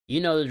You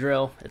know the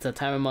drill, it's that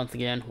time of month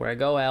again where I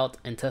go out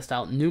and test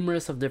out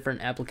numerous of different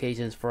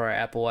applications for our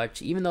Apple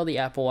Watch. Even though the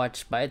Apple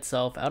Watch by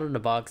itself out of the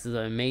box is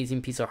an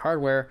amazing piece of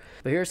hardware,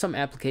 but here are some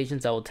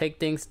applications that will take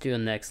things to the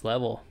next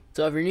level.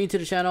 So if you're new to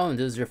the channel and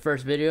this is your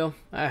first video,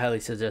 I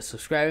highly suggest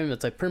subscribing,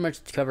 because I pretty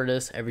much cover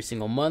this every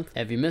single month.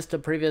 If you missed the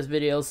previous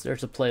videos,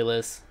 there's a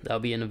playlist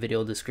that'll be in the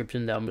video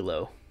description down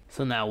below.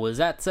 So now with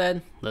that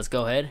said, let's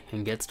go ahead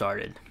and get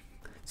started.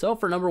 So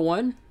for number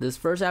one, this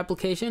first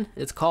application,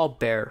 it's called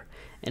Bear,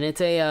 and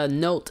it's a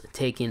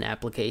note-taking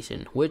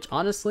application, which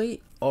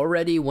honestly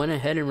already went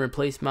ahead and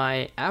replaced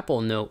my Apple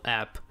Note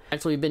app.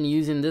 Actually been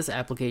using this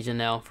application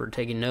now for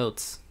taking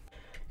notes.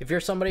 If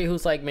you're somebody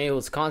who's like me,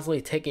 who's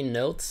constantly taking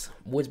notes,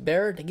 with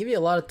Bear, they give you a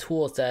lot of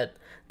tools that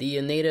the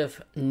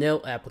native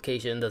note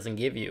application doesn't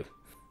give you.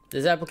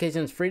 This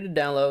application is free to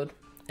download,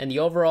 and the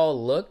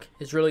overall look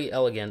is really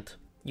elegant.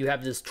 You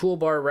have this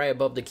toolbar right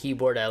above the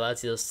keyboard that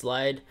allows you to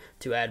slide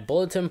to add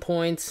bulletin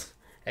points,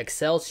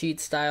 Excel sheet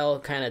style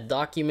kind of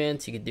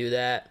documents, you could do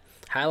that.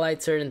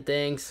 Highlight certain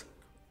things.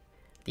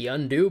 The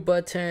undo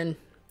button,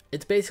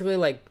 it's basically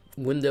like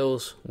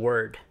Windows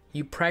Word.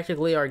 You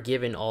practically are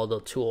given all the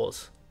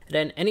tools.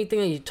 Then anything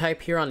that you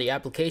type here on the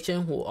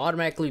application will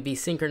automatically be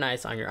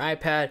synchronized on your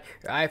iPad,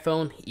 your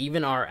iPhone,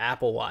 even our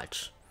Apple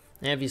Watch.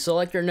 And if you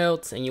select your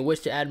notes and you wish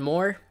to add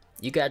more,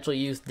 you can actually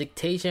use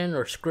dictation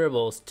or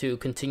scribbles to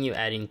continue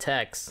adding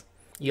text.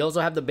 You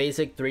also have the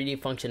basic 3D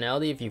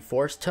functionality if you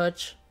force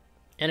touch.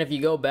 And if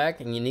you go back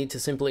and you need to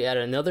simply add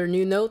another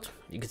new note,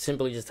 you can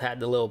simply just add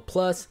the little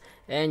plus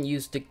and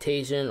use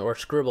dictation or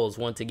scribbles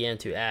once again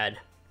to add.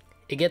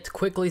 It gets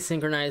quickly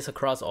synchronized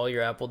across all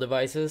your Apple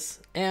devices.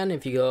 And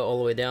if you go all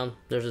the way down,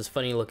 there's this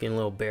funny looking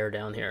little bear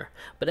down here.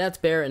 But that's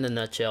Bear in a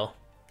nutshell.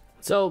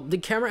 So the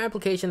camera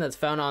application that's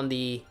found on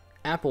the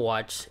Apple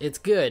Watch, it's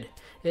good.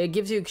 It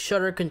gives you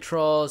shutter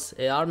controls,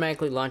 it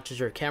automatically launches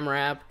your camera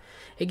app.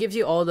 It gives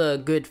you all the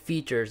good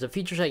features, the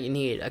features that you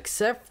need,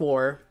 except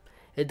for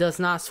it does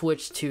not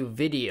switch to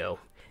video.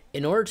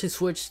 In order to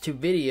switch to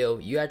video,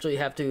 you actually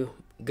have to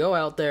go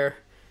out there,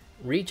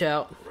 reach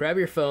out, grab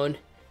your phone,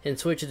 and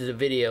switch it to the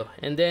video.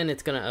 And then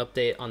it's going to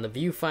update on the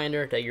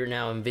viewfinder that you're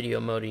now in video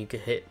mode and you can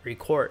hit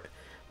record.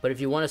 But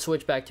if you want to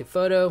switch back to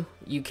photo,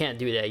 you can't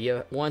do that.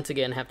 You once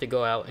again have to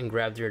go out and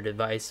grab your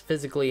device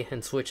physically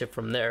and switch it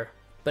from there.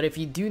 But if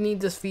you do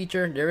need this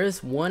feature, there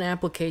is one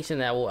application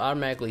that will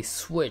automatically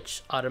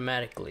switch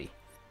automatically.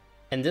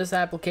 And this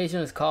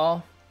application is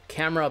called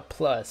Camera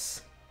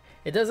Plus.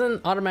 It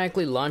doesn't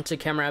automatically launch the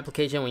camera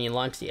application when you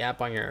launch the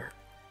app on your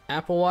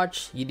Apple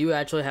Watch. You do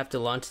actually have to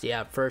launch the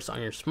app first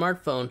on your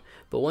smartphone.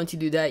 But once you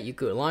do that, you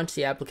could launch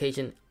the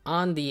application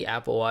on the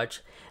Apple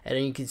Watch, and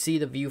then you can see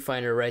the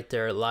viewfinder right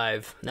there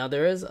live. Now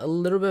there is a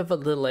little bit of a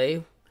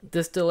delay.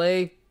 This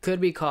delay could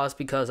be caused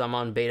because I'm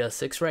on beta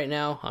 6 right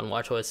now on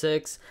watchOS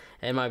 6,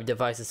 and my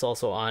device is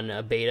also on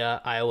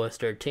beta iOS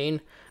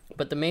 13.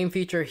 But the main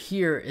feature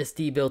here is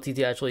the ability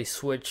to actually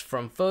switch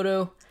from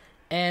photo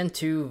and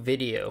to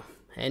video.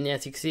 And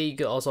as you can see, you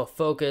can also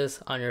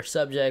focus on your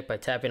subject by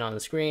tapping on the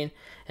screen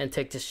and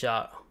take the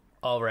shot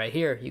all right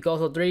here. You can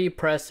also 3D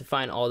press to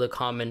find all the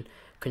common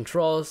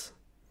controls.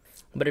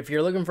 But if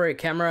you're looking for a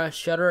camera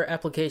shutter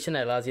application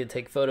that allows you to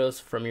take photos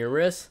from your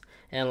wrist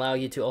and allow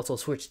you to also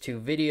switch to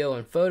video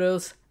and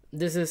photos,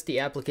 this is the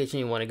application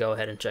you want to go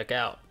ahead and check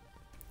out.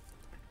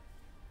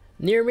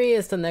 Near Me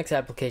is the next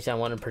application I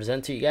want to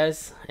present to you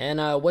guys. And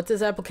what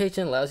this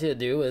application allows you to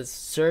do is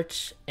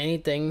search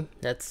anything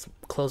that's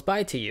close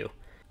by to you.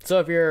 So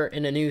if you're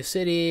in a new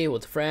city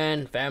with a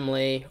friend,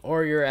 family,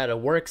 or you're at a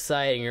work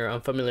site and you're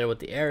unfamiliar with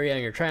the area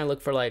and you're trying to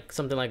look for like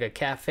something like a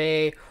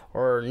cafe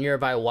or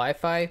nearby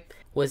Wi-Fi,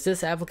 with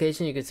this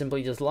application you can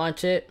simply just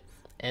launch it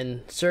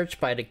and search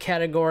by the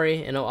category,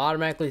 and it'll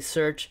automatically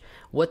search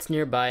what's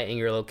nearby in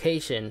your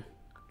location.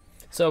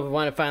 So if we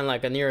want to find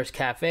like a nearest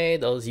cafe,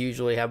 those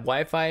usually have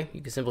Wi-Fi, you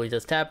can simply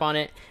just tap on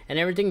it and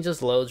everything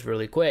just loads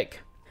really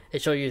quick.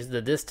 It shows you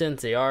the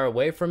distance they are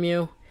away from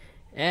you,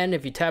 and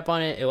if you tap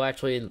on it, it will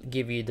actually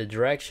give you the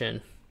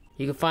direction.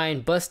 You can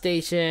find bus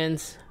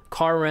stations,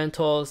 car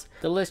rentals,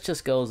 the list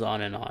just goes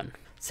on and on.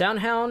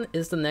 Hound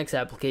is the next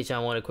application I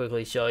want to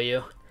quickly show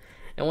you.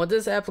 And what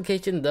this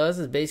application does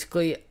is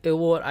basically it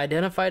will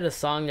identify the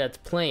song that's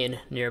playing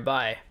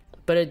nearby.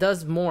 But it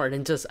does more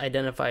than just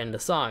identifying the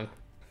song.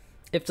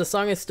 If the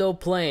song is still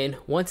playing,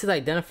 once it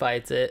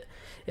identifies it,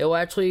 it will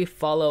actually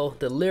follow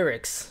the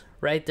lyrics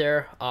right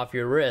there off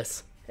your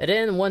wrist. And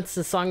then once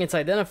the song is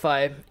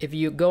identified, if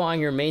you go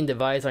on your main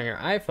device on your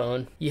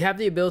iPhone, you have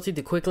the ability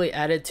to quickly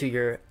add it to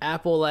your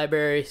Apple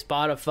library,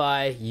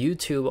 Spotify,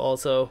 YouTube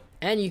also.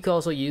 And you can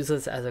also use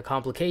this as a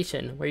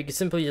complication where you can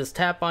simply just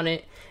tap on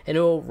it and it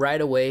will right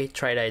away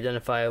try to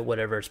identify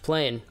whatever is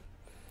playing.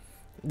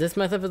 This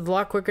method is a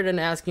lot quicker than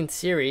asking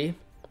Siri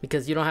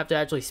because you don't have to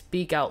actually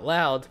speak out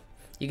loud.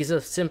 You can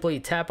just simply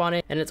tap on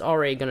it and it's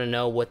already going to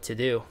know what to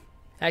do.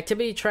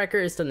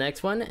 ActivityTracker is the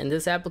next one, and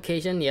this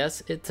application,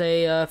 yes, it's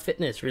a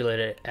fitness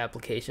related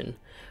application.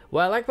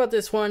 What I like about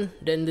this one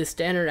than the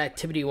standard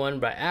activity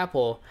one by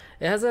Apple,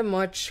 it has a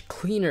much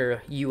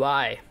cleaner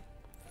UI.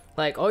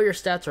 Like all your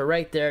stats are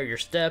right there, your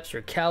steps,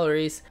 your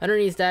calories.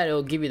 Underneath that, it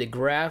will give you the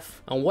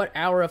graph on what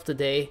hour of the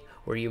day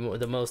were you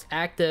the most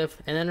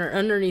active, and then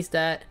underneath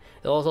that,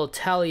 it'll also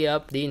tally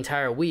up the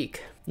entire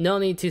week. No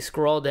need to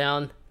scroll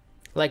down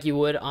like you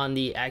would on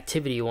the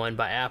activity one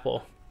by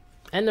Apple.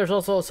 And there's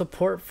also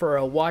support for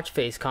a watch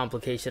face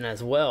complication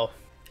as well.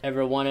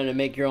 Ever wanted to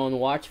make your own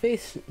watch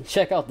face?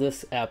 Check out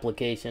this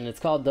application. It's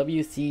called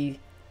AWC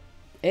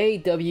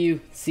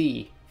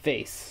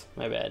Face.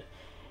 My bad.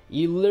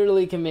 You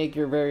literally can make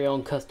your very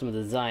own custom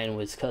design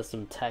with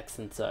custom text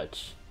and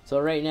such. So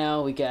right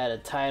now we got a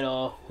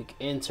title, we can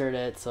insert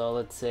it. So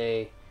let's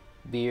say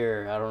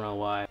beer, I don't know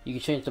why. You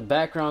can change the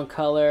background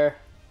color.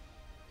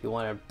 If you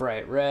want it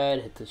bright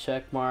red, hit the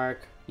check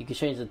mark. You can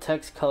change the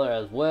text color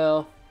as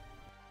well.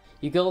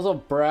 You can also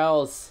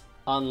browse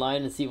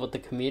online and see what the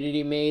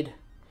community made.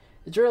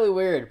 It's really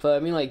weird, but I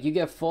mean, like, you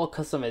get full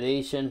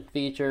customization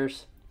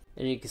features,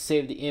 and you can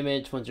save the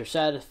image once you're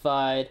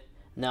satisfied.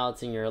 Now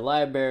it's in your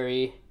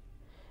library.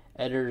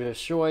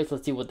 Editor's choice,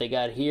 let's see what they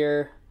got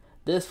here.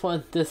 This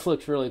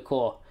looks really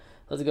cool.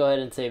 Let's go ahead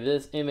and save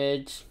this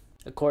image.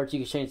 Of course, you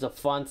can change the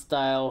font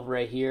style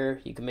right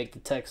here. You can make the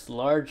text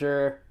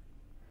larger.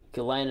 You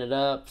can line it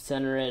up,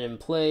 center it in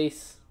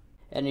place.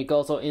 And you can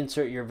also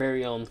insert your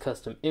very own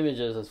custom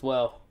images as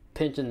well.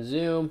 Pinch and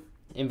zoom.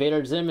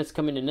 Invader Zim is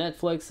coming to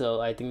Netflix,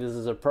 so I think this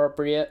is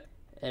appropriate.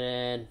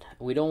 And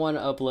we don't want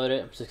to upload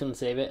it. I'm just going to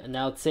save it. And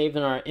now it's saved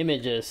in our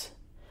images.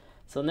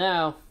 So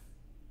now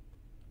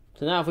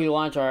if we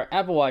launch our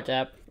Apple Watch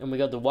app and we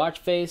go to watch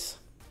face,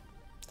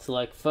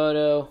 select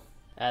photo,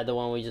 add the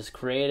one we just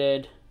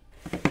created.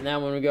 And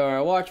now when we go to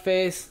our watch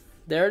face,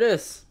 there it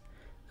is.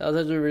 That was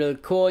actually really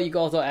cool. You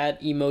can also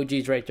add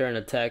emojis right there in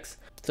the text.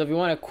 So if you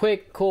want a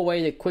quick, cool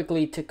way to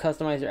quickly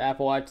customize your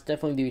Apple Watch,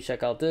 definitely do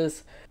check out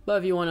this. But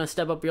if you want to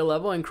step up your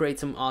level and create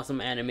some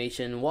awesome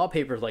animation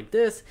wallpapers like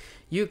this,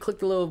 you click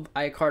the little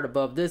icon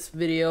above this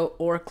video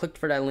or click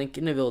for that link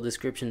in the video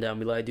description down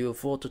below. I do a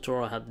full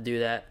tutorial on how to do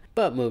that.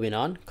 But moving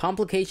on,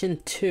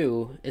 Complicate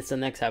 2 is the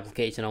next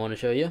application I want to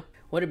show you.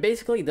 What it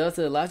basically does,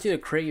 it allows you to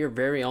create your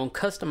very own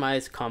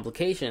customized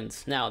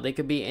complications. Now, they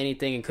could be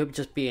anything. It could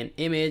just be an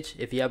image.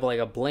 If you have like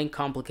a blank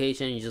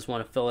complication, you just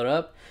want to fill it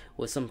up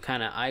with some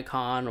kind of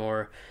icon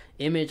or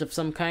image of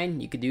some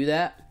kind, you could do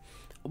that.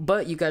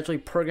 But you can actually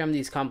program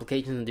these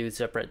complications and do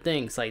separate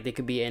things. Like they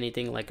could be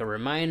anything like a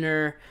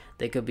reminder.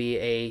 They could be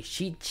a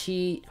cheat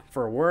sheet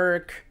for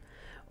work,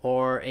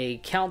 or a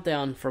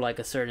countdown for like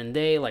a certain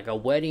day, like a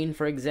wedding,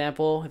 for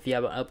example. If you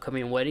have an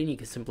upcoming wedding, you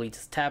can simply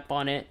just tap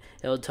on it.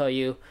 It'll tell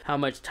you how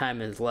much time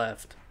is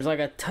left. There's like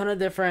a ton of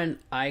different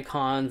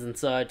icons and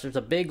such. There's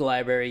a big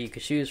library you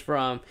can choose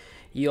from.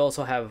 You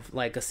also have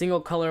like a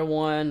single color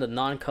one, the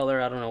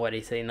non-color, I don't know why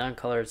they say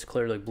non-color, it's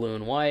clearly blue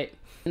and white.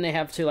 And they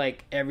have to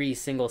like every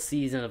single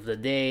season of the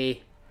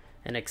day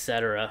and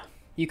etc.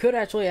 You could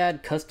actually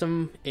add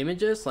custom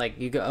images, like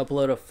you could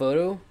upload a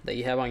photo that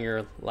you have on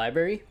your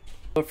library.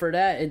 But for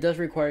that, it does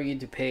require you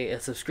to pay a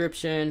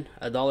subscription,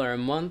 $1 a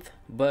month.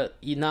 But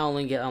you not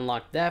only get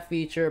unlocked that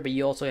feature, but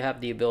you also have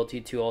the ability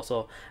to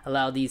also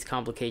allow these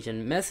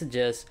complication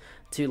messages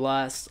to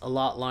last a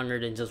lot longer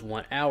than just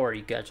 1 hour.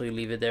 You can actually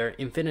leave it there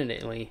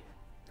infinitely.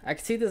 I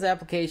can see this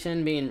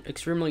application being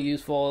extremely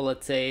useful.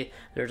 Let's say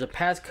there's a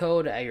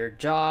passcode at your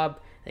job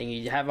and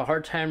you have a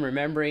hard time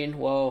remembering.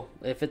 Well,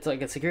 if it's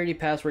like a security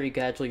password, you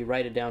can actually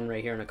write it down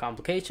right here in a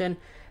complication.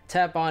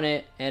 Tap on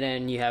it, and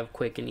then you have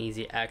quick and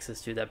easy access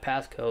to that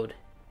passcode.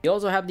 You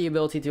also have the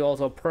ability to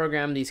also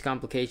program these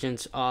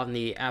complications on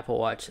the Apple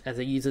Watch, as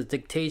it uses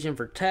dictation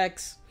for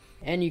text,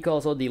 and you can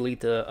also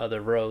delete the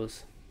other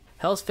rows.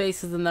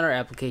 HealthFace is another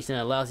application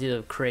that allows you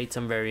to create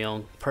some very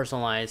own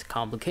personalized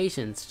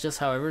complications. Just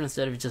however,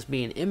 instead of just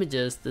being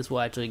images, this will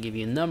actually give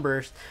you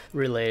numbers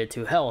related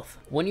to health.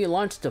 When you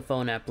launch the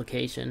phone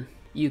application,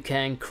 you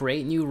can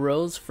create new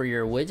rows for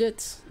your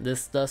widgets.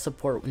 This does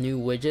support new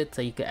widgets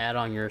that you can add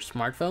on your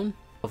smartphone.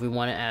 If we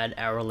want to add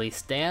hourly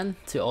stand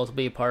to also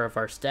be a part of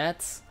our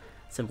stats,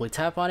 simply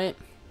tap on it,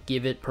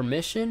 give it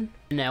permission,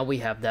 and now we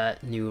have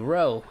that new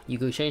row. You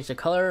can change the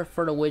color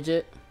for the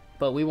widget,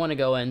 but we want to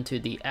go into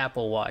the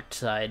Apple Watch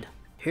side.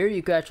 Here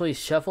you can actually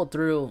shuffle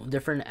through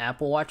different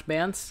Apple Watch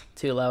bands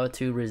to allow it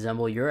to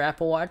resemble your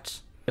Apple Watch.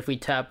 If we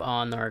tap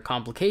on our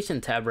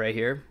complication tab right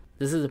here,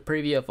 this is a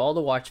preview of all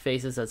the watch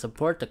faces that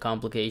support the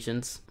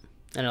complications,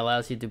 and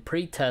allows you to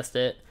pre-test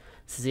it,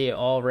 see it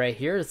all right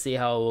here to see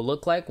how it will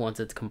look like once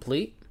it's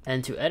complete.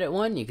 And to edit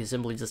one, you can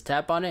simply just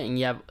tap on it and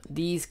you have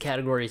these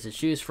categories to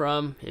choose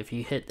from. If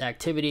you hit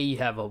activity, you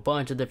have a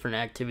bunch of different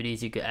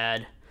activities you could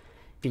add.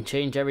 You can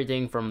change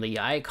everything from the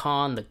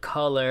icon, the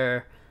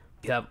color.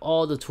 You have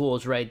all the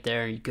tools right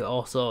there. You could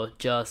also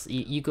adjust,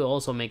 you could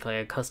also make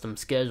like a custom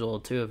schedule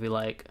too if you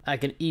like. I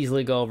could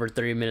easily go over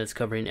 30 minutes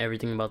covering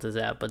everything about this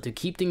app, but to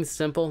keep things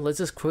simple, let's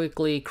just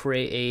quickly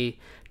create a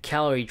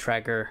calorie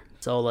tracker.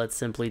 So let's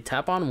simply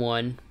tap on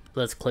one.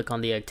 Let's click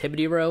on the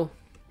activity row,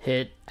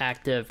 hit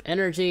active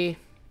energy,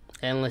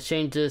 and let's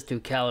change this to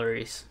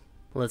calories.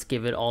 Let's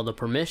give it all the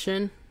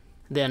permission.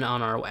 Then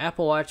on our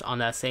Apple Watch, on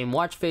that same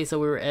watch face that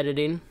we were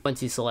editing,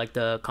 once you select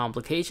the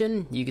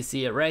complication, you can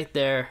see it right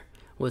there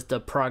with the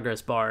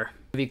progress bar.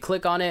 If you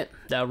click on it,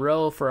 that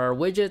row for our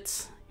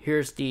widgets,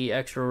 here's the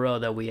extra row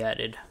that we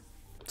added.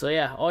 So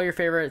yeah, all your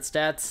favorite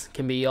stats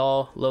can be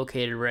all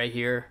located right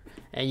here,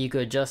 and you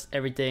could adjust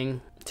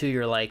everything to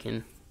your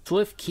liking.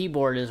 Swift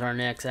Keyboard is our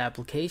next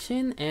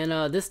application,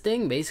 and this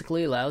thing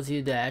basically allows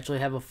you to actually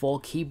have a full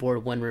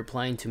keyboard when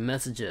replying to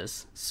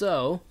messages.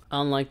 So,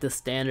 unlike the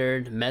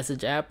standard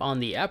message app on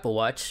the Apple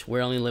Watch,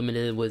 we're only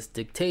limited with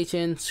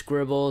dictation,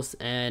 scribbles,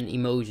 and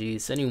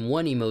emojis, sending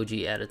one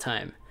emoji at a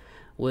time.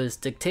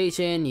 With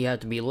dictation, you have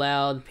to be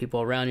loud.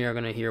 People around you are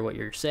going to hear what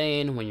you're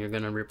saying when you're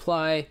going to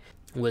reply.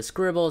 With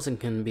scribbles,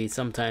 it can be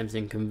sometimes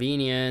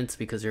inconvenient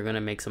because you're going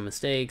to make some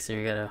mistakes and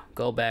you're going to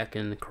go back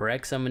and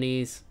correct some of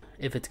these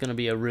if it's going to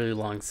be a really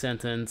long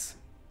sentence.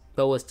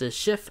 But with the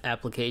Shift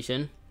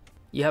application,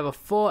 you have a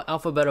full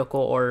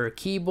alphabetical order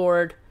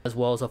keyboard as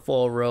well as a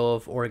full row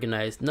of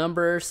organized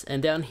numbers,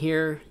 and down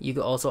here you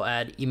can also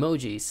add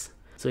emojis.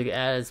 So you can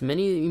add as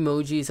many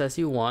emojis as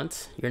you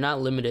want. You're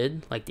not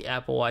limited, like the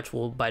Apple Watch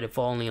will by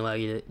default only allow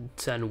you to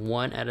send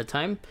one at a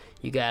time.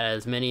 You can add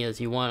as many as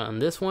you want on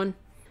this one,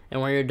 and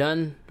when you're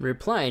done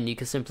replying, you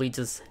can simply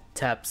just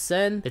tap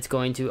send. It's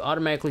going to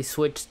automatically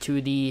switch to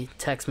the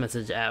text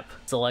message app.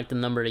 Select the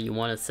number that you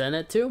want to send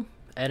it to,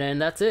 and then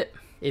that's it.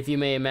 If you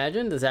may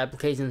imagine, this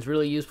application is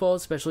really useful,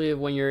 especially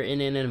when you're in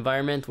an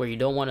environment where you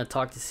don't want to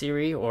talk to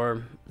Siri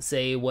or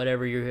say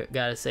whatever you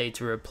gotta say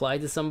to reply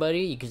to somebody.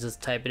 You can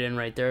just type it in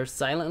right there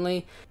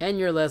silently, and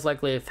you're less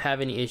likely to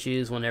have any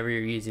issues whenever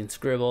you're using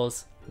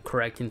scribbles,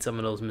 correcting some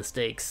of those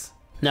mistakes.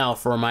 Now,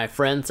 for my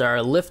friends that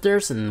are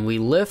lifters and we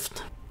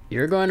lift,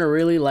 you're going to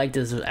really like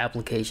this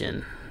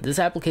application. This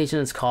application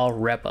is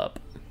called RepUp.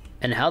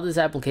 And how this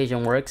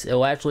application works, it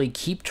will actually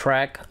keep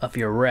track of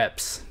your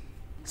reps.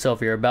 So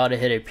if you're about to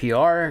hit a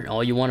PR,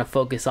 all you want to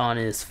focus on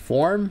is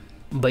form,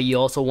 but you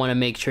also want to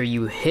make sure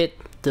you hit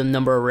the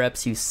number of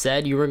reps you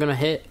said you were going to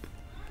hit,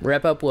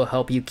 RepUp will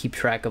help you keep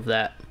track of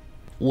that.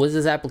 With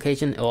this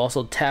application, it will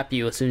also tap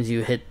you as soon as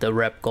you hit the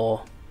rep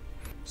goal.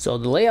 So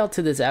the layout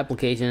to this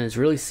application is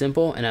really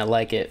simple and I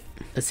like it.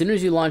 As soon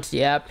as you launch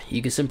the app,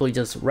 you can simply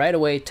just right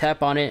away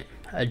tap on it,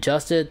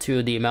 adjust it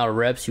to the amount of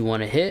reps you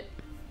want to hit.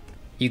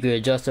 You could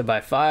adjust it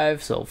by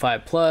 5, so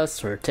 5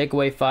 plus, or take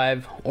away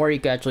 5, or you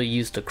could actually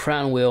use the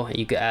crown wheel and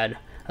you could add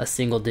a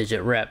single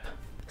digit rep.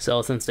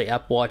 So since the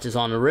Apple Watch is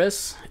on the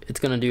wrist, it's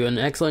going to do an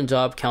excellent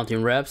job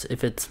counting reps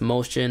if it's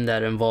motion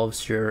that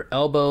involves your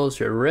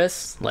elbows, your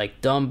wrists, like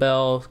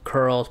dumbbell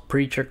curls,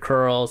 preacher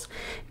curls,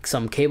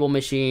 some cable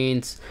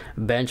machines,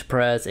 bench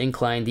press,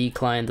 incline,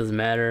 decline, doesn't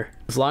matter.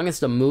 As long as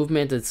the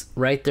movement is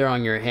right there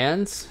on your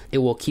hands, it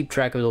will keep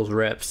track of those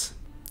reps.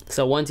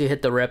 So once you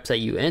hit the reps that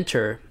you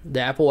enter, the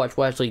Apple Watch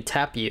will actually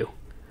tap you.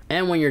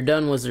 And when you're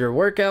done with your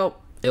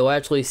workout, it will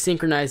actually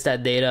synchronize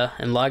that data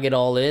and log it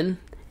all in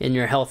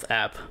your health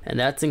app. And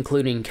that's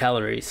including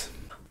calories.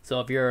 So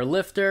if you're a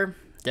lifter,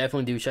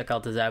 definitely do check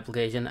out this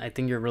application. I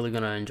think you're really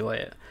going to enjoy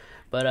it.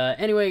 But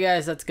anyway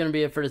guys, that's going to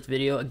be it for this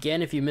video.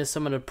 Again, if you missed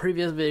some of the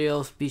previous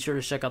videos, be sure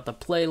to check out the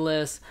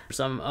playlist for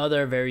some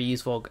other very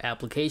useful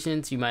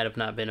applications you might have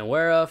not been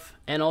aware of.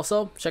 And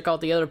also, check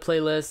out the other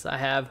playlists I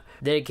have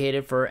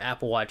dedicated for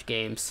Apple Watch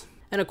games.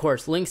 And of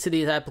course, links to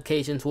these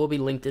applications will be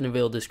linked in the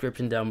video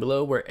description down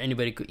below where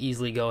anybody could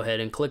easily go ahead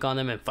and click on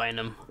them and find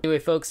them. Anyway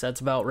folks, that's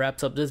about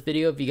wraps up this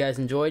video. If you guys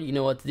enjoyed, you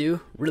know what to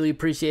do. Really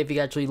appreciate if you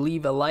actually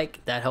leave a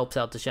like. That helps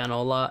out the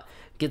channel a lot.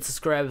 Get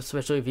subscribed,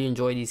 especially if you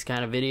enjoy these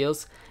kind of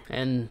videos.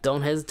 And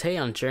don't hesitate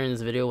on sharing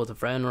this video with a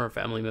friend or a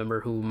family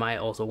member who might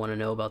also want to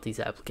know about these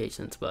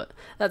applications. But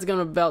that's going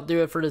to about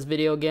do it for this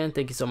video again.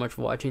 Thank you so much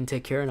for watching.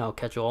 Take care, and I'll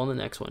catch you all in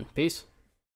the next one. Peace.